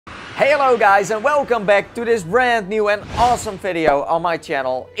Hello guys and welcome back to this brand new and awesome video on my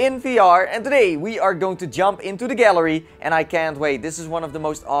channel in VR. And today we are going to jump into the gallery and I can't wait. This is one of the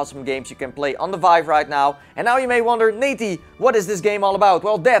most awesome games you can play on the Vive right now. And now you may wonder, Nathie, what is this game all about?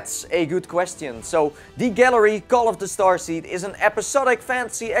 Well, that's a good question. So the gallery, Call of the Starseed, is an episodic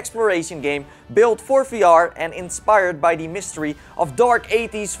fantasy exploration game built for VR and inspired by the mystery of dark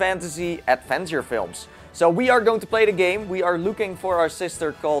 80s fantasy adventure films. So we are going to play the game. We are looking for our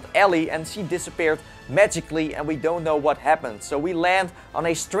sister called Ellie and she disappeared magically and we don't know what happened. So we land on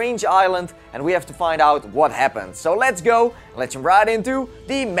a strange island and we have to find out what happened. So let's go, let's jump right into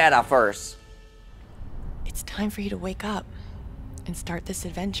the metaverse. It's time for you to wake up and start this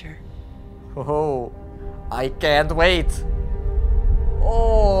adventure. Oh, I can't wait.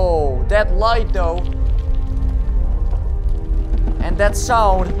 Oh, that light though. And that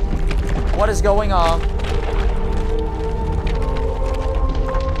sound. What is going on?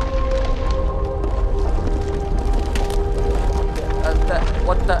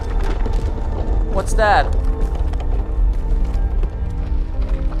 What's that?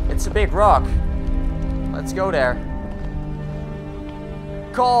 It's a big rock. Let's go there.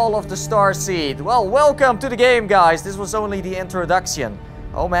 Call of the Starseed. Well, welcome to the game, guys. This was only the introduction.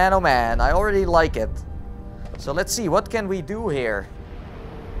 Oh man, I already like it. So let's see, what can we do here?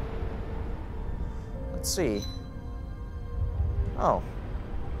 Let's see. Oh.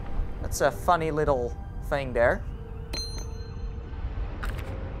 That's a funny little thing there.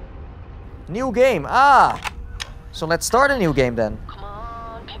 New game. Ah! So let's start a new game then. Come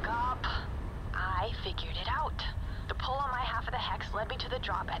on, pick up. I figured it out. The pull on my half of the hex led me to the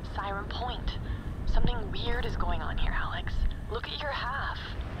drop at Siren Point. Something weird is going on here, Alex. Look at your half.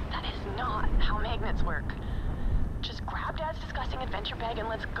 That is not how magnets work. Just grab Dad's disgusting adventure bag and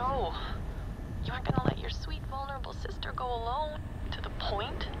let's go. You aren't gonna let your sweet, vulnerable sister go alone to the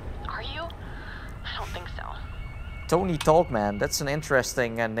point, are you? I don't think so. Tony Talkman, that's an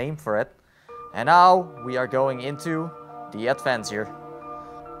interesting name for it. And now we are going into the adventure.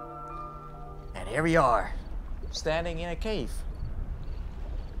 And here we are, standing in a cave.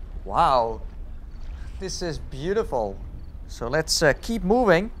 Wow, this is beautiful. So let's keep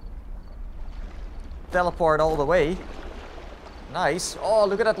moving. Teleport all the way. Nice. Oh,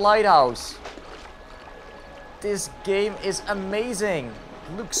 look at that lighthouse. This game is amazing.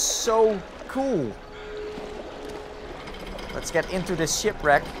 It looks so cool. Let's get into this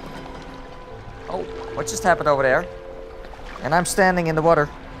shipwreck. Oh, what just happened over there? And I'm standing in the water.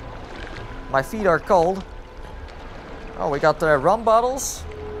 My feet are cold. Oh, we got the rum bottles.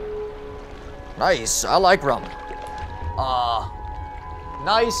 Nice, I like rum.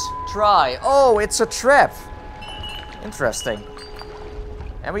 Nice try. Oh, it's a trap. Interesting.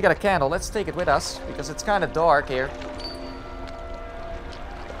 And we got a candle. Let's take it with us because it's kind of dark here.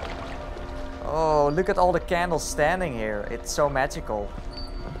 Oh, look at all the candles standing here. It's so magical.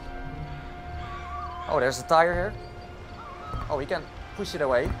 Oh, there's a tire here. Oh, we can push it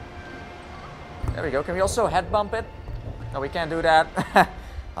away. There we go. Can we also head bump it? No, we can't do that.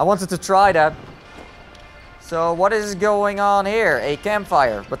 I wanted to try that. So what is going on here? A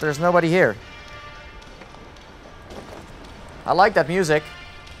campfire, but there's nobody here. I like that music.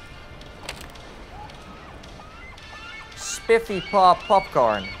 Spiffy Pop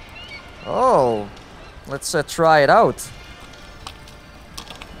popcorn. Oh, let's try it out.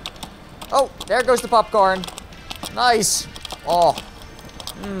 Oh, there goes the popcorn. Nice. Oh,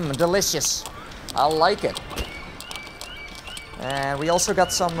 delicious. I like it. And we also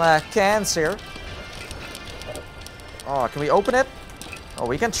got some cans here. Oh, can we open it? Oh,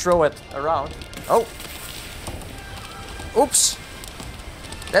 we can throw it around. Oh. Oops.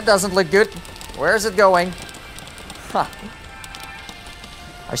 That doesn't look good. Where is it going? Huh.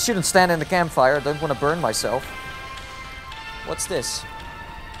 I shouldn't stand in the campfire. I don't want to burn myself. What's this?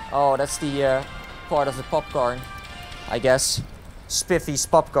 Oh, that's the part of the popcorn, I guess. Spiffy's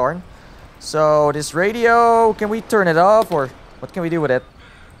popcorn. So this radio, can we turn it off or what can we do with it?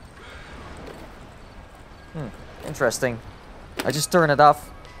 Interesting. I just turn it off.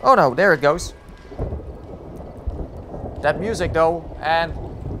 Oh no, there it goes. That music though, and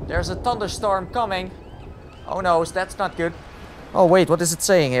there's a thunderstorm coming. Oh no, that's not good. Oh wait, what is it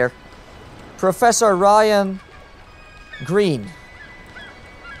saying here? Professor Ryan Green.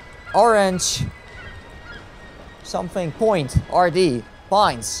 Orange. Something point. RD.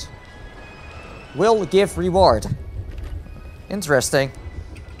 Pines. Will give reward. Interesting.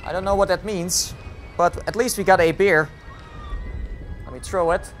 I don't know what that means. But at least we got a beer. Let me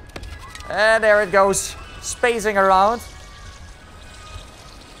throw it. And there it goes. Spacing around.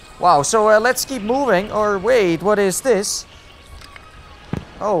 Wow, so let's keep moving. Or wait, what is this?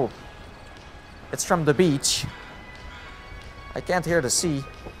 Oh, It's from the beach. I can't hear the sea.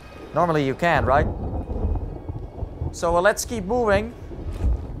 Normally you can, right? So let's keep moving.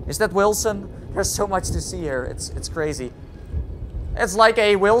 Is that Wilson? There's so much to see here. It's crazy. It's like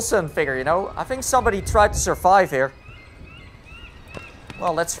a Wilson figure, you know? I think somebody tried to survive here.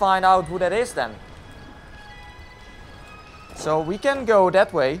 Well, let's find out who that is then. So we can go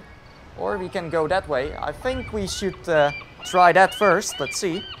that way. Or we can go that way. I think we should try that first. Let's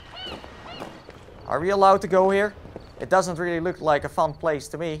see. Are we allowed to go here? It doesn't really look like a fun place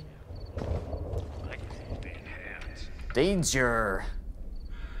to me. Danger.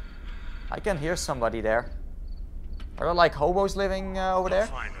 I can hear somebody there. Are there like hobos living over there?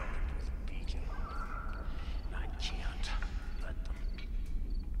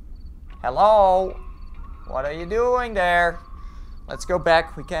 Hello? What are you doing there? Let's go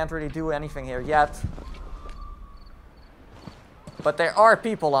back. We can't really do anything here yet. But there are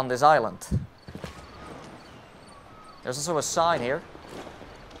people on this island. There's also a sign here.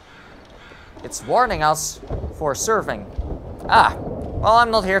 It's warning us for surfing. Ah, well,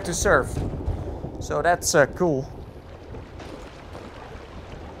 I'm not here to surf. So that's cool.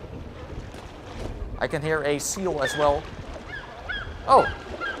 I can hear a seal as well. Oh,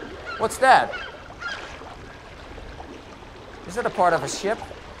 what's that? Is that a part of a ship?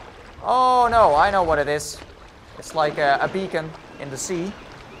 Oh no, I know what it is. It's like a beacon in the sea.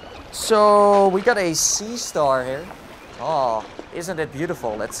 So we got a sea star here. Oh, isn't it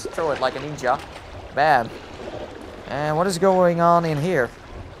beautiful? Let's throw it like a ninja. Bam. And what is going on in here?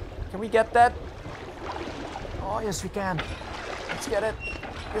 Can we get that? Oh, yes we can. Let's get it.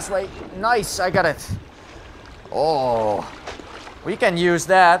 This way. Nice, I got it. Oh, we can use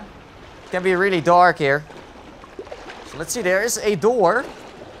that. It can be really dark here. So let's see, there is a door.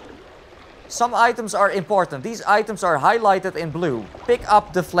 Some items are important. These items are highlighted in blue. Pick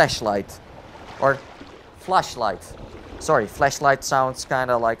up the flashlight. Or flashlight. Sorry, flashlight sounds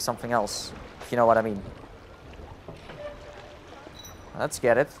kind of like something else, if you know what I mean. Let's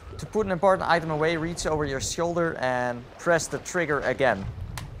get it. To put an important item away, reach over your shoulder and press the trigger again.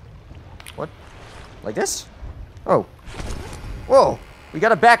 What? Like this? Oh. Whoa, we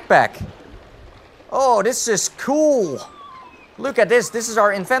got a backpack. Oh, this is cool. Look at this. This is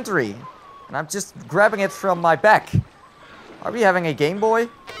our inventory. And I'm just grabbing it from my back. Are we having a Game Boy?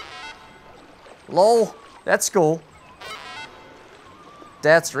 Lol, that's cool.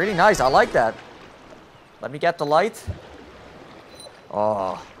 That's really nice. I like that. Let me get the light.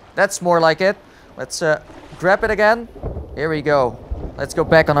 Oh, that's more like it. Let's grab it again. Here we go. Let's go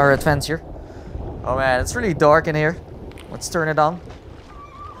back on our adventure. Oh man, it's really dark in here. Let's turn it on.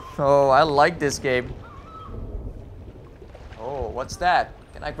 Oh, I like this game. Oh, what's that?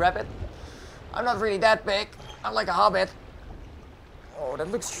 Can I grab it? I'm not really that big. I'm like a hobbit. Oh,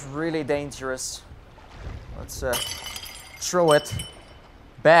 that looks really dangerous. Let's throw it.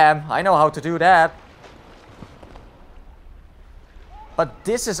 Bam, I know how to do that. But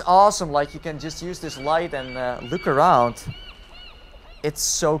this is awesome, like you can just use this light and look around. It's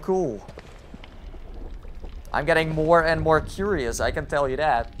so cool. I'm getting more and more curious, I can tell you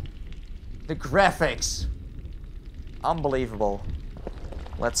that. The graphics. Unbelievable.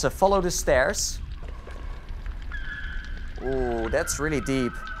 Let's follow the stairs. Ooh, that's really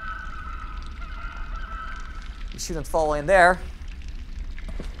deep. You shouldn't fall in there.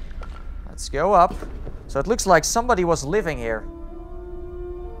 Let's go up. So it looks like somebody was living here.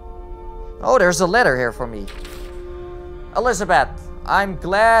 Oh, there's a letter here for me. Elizabeth, I'm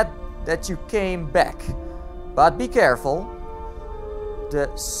glad that you came back. But be careful. The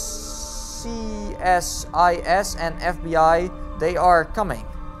CSIS and FBI, they are coming.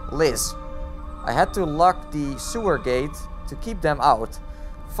 Liz, I had to lock the sewer gate to keep them out.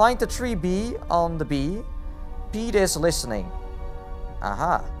 Find the 3B on the B. Pete is listening.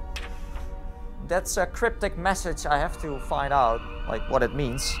 Aha. That's a cryptic message. I have to find out like what it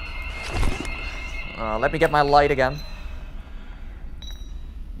means. Let me get my light again.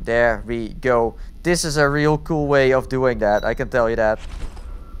 There we go. This is a real cool way of doing that, I can tell you that.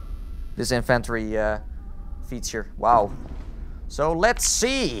 This inventory feature. Wow. So let's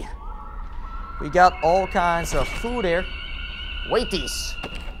see. We got all kinds of food here. Waities.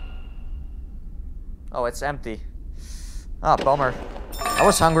 Oh, it's empty. Ah, bummer. I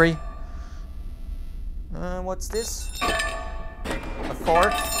was hungry. What's this? A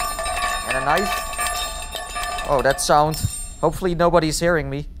fork and a knife. Oh, that sound. Hopefully nobody's hearing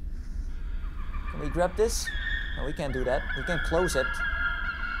me. Can we grab this? No, we can't do that. We can close it.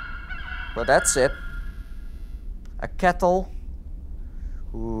 But that's it. A kettle.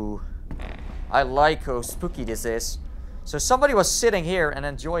 Ooh. I like how spooky this is. So somebody was sitting here and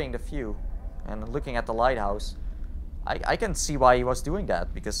enjoying the view. and looking at the lighthouse. I can see why he was doing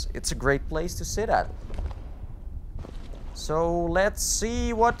that, because it's a great place to sit at. So let's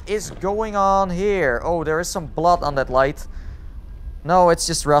see what is going on here. Oh, there is some blood on that light. No, it's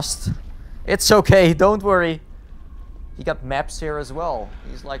just rust. It's okay, don't worry. He got maps here as well.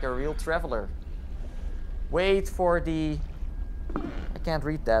 He's like a real traveler. Wait for the... I can't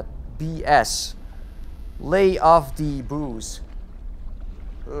read that. BS. Lay off the booze.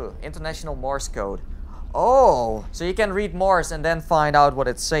 Ugh, International Morse code. Oh, so you can read Morse and then find out what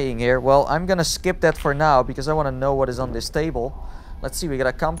it's saying here. Well, I'm gonna skip that for now because I want to know what is on this table. Let's see, we got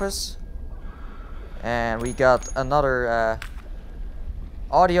a compass. And we got another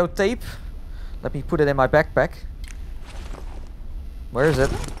audio tape. Let me put it in my backpack. Where is it?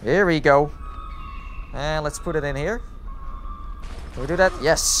 Here we go. And let's put it in here. Can we do that?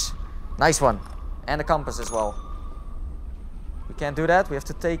 Yes. Nice one. And a compass as well. We can't do that. We have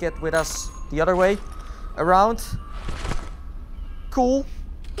to take it with us the other way. Around. Cool.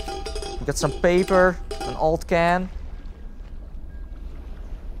 We got some paper. An old can.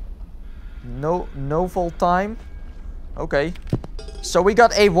 No full time. Okay. So we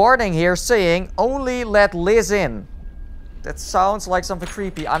got a warning here saying only let Liz in. That sounds like something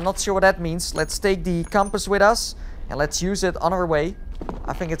creepy. I'm not sure what that means. Let's take the compass with us and let's use it on our way.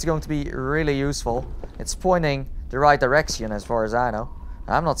 I think it's going to be really useful. It's pointing the right direction as far as I know.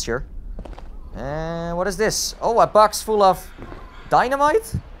 I'm not sure. And what is this? Oh, a box full of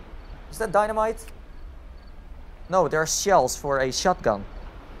dynamite? Is that dynamite? No, there are shells for a shotgun.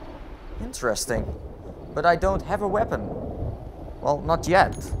 Interesting. But I don't have a weapon. Well, not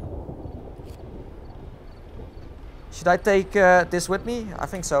yet. Should I take this with me? I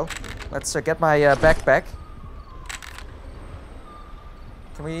think so. Let's get my backpack.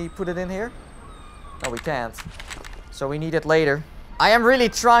 Can we put it in here? No, we can't. So we need it later. I am really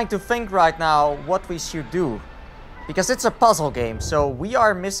trying to think right now what we should do. Because it's a puzzle game, so we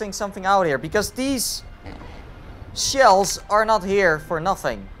are missing something out here. Because these shells are not here for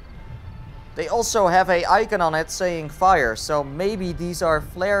nothing. They also have an icon on it saying fire. So maybe these are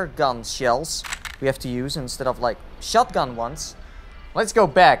flare gun shells we have to use instead of like shotgun ones. Let's go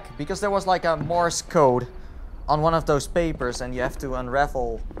back, because there was like a Morse code on one of those papers and you have to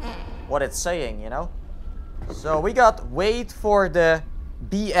unravel what it's saying, you know? So we got wait for the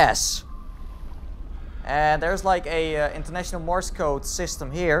BS. And there's like a international Morse code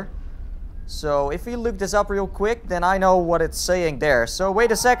system here. So if we look this up real quick, then I know what it's saying there. So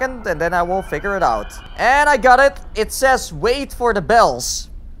wait a second and then I will figure it out. And I got it. It says wait for the bells.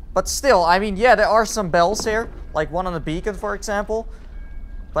 But still, I mean, yeah, there are some bells here. Like one on the beacon, for example.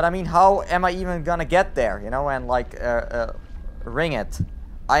 But I mean, how am I even gonna get there, you know, and like ring it?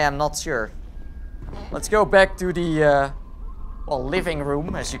 I am not sure. Let's go back to the well, living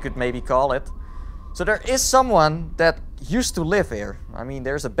room, as you could maybe call it. So there is someone that used to live here. I mean,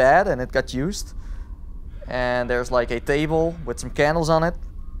 there's a bed and it got used. And there's like a table with some candles on it.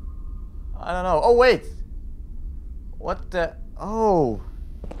 I don't know. Oh, wait. What the... Oh.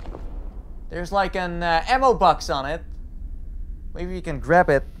 There's like an ammo box on it. Maybe we can grab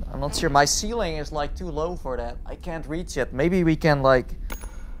it. I'm not sure. My ceiling is like too low for that. I can't reach it. Maybe we can like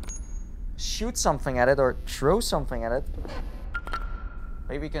shoot something at it or throw something at it.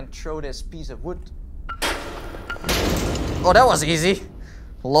 Maybe we can throw this piece of wood. Oh, that was easy.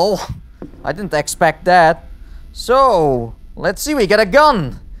 Lol. I didn't expect that. So, let's see. We get a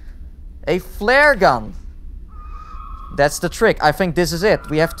gun. A flare gun. That's the trick. I think this is it.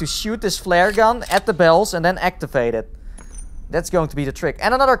 We have to shoot this flare gun at the bells and then activate it. That's going to be the trick.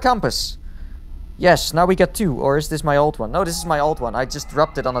 And another compass. Yes, now we got two. Or is this my old one? No, this is my old one. I just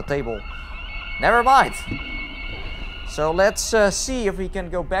dropped it on the table. Never mind. So let's see if we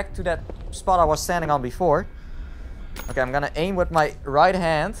can go back to that spot I was standing on before. Okay, I'm gonna aim with my right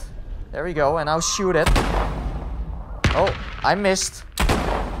hand. There we go. And now shoot it. Oh, I missed.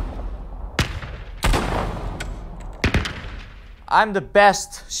 I'm the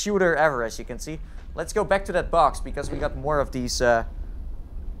best shooter ever, as you can see. Let's go back to that box, because we got more of these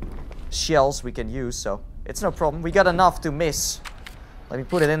shells we can use, so it's no problem. We got enough to miss. Let me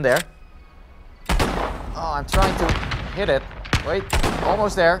put it in there. Oh, I'm trying to hit it. Wait,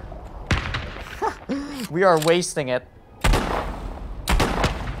 almost there. We are wasting it.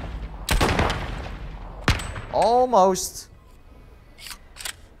 Almost.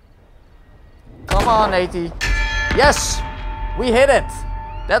 Come on, Nathie. Yes! We hit it!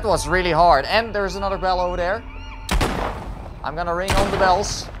 That was really hard. And there's another bell over there. I'm gonna ring on the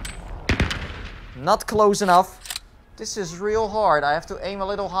bells. Not close enough. This is real hard. I have to aim a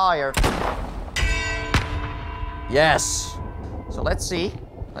little higher. Yes! So let's see.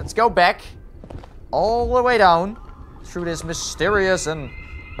 Let's go back. all the way down through this mysterious and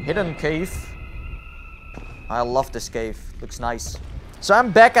hidden cave. I love this cave. Looks nice. So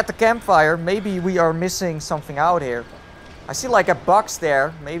I'm back at the campfire. Maybe we are missing something out here. I see like a box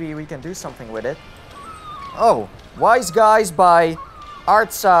there. Maybe we can do something with it. Oh, Wise Guys by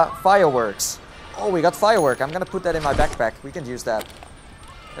Artsa Fireworks. Oh, we got firework. I'm gonna put that in my backpack. We can use that.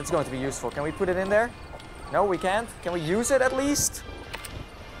 That's going to be useful. Can we put it in there? No, we can't. Can we use it at least?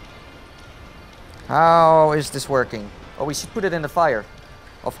 How is this working? Oh, we should put it in the fire.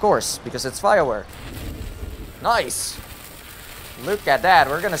 Of course, because it's firework. Nice. Look at that.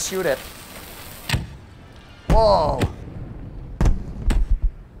 We're gonna shoot it. Whoa.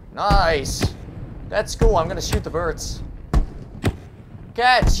 Nice. That's cool. I'm gonna shoot the birds.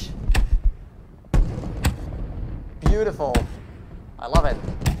 Catch. Beautiful. I love it.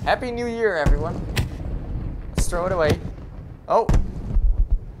 Happy New Year, everyone. Let's throw it away. Oh.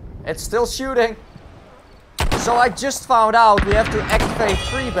 It's still shooting. So I just found out we have to activate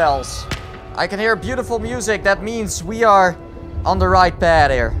 3 bells. I can hear beautiful music. That means we are on the right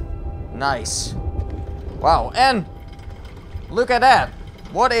path here. Nice. Wow. And look at that.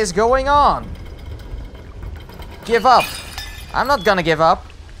 What is going on? Give up. I'm not gonna give up.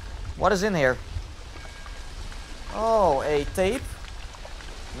 What is in here? Oh, a tape.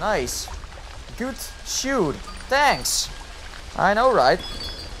 Nice. Good shoot. Thanks. I know, right?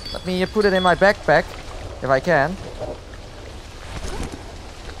 Let me put it in my backpack, if I can.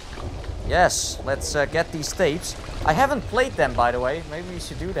 Yes, let's get these tapes. I haven't played them, by the way. Maybe we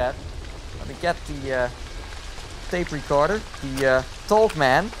should do that. Let me get the tape recorder. The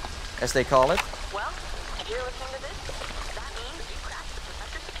Talkman, as they call it. Well, if you're listening to this, that means you cracked the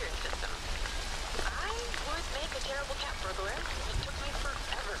Professor security system. I would make a terrible cat burglar. It took me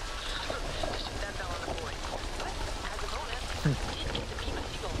forever to shoot that bell on the board. But as a bonus, I did get to beat my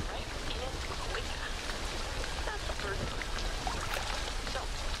seagull, right? In it quick. That's the first one. So,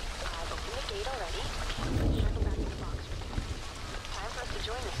 I've opened the gate already. Let's circle back to the box. Time for us to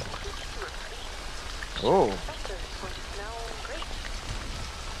join this creepy tour party. Oh. Professor is going to smell great.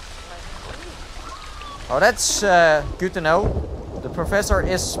 Oh, that's good to know. The professor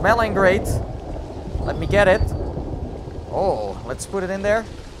is smelling great. Let me get it. Oh, let's put it in there.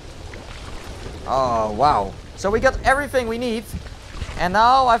 Oh, wow. So we got everything we need. And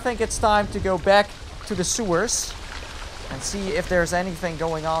now I think it's time to go back to the sewers and see if there's anything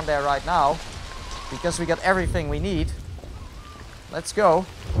going on there right now. Because we got everything we need. Let's go.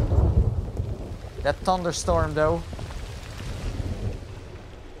 That thunderstorm though.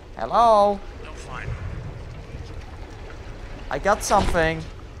 Hello? No, fine. I got something.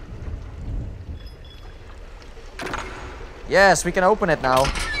 Yes, we can open it now.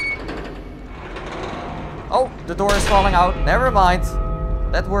 Oh, the door is falling out. Never mind.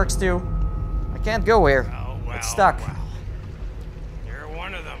 That works too. I can't go here. Oh, well, It's stuck. well. You're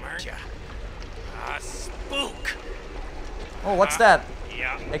one of them, aren't you? A spook. Oh, what's that?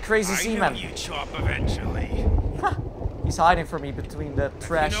 Yeah. A crazy seaman. I knew you'd show up eventually. He's hiding from me between the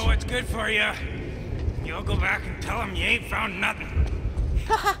trash. You know what's good for you? You'll go back and tell him you ain't found nothing.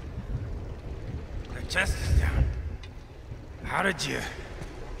 The chest is down. How did you?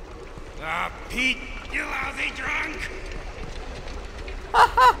 Pete, you lousy drunk!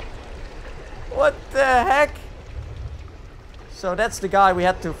 What the heck? So that's the guy we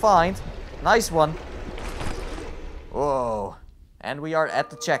had to find. Nice one. Whoa. And we are at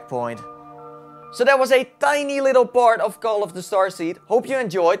the checkpoint. So that was a tiny little part of Call of the Starseed. Hope you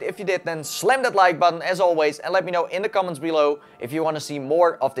enjoyed. If you did, then slam that like button as always. And let me know in the comments below if you want to see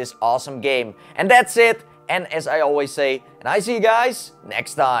more of this awesome game. And that's it. And as I always say, and I see you guys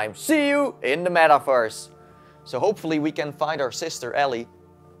next time. See you in the metaverse. So hopefully we can find our sister Ellie.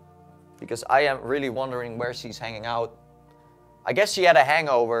 Because I am really wondering where she's hanging out. I guess she had a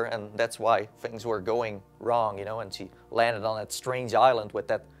hangover and that's why things were going wrong, you know. And she landed on that strange island with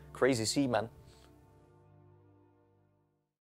that crazy seaman.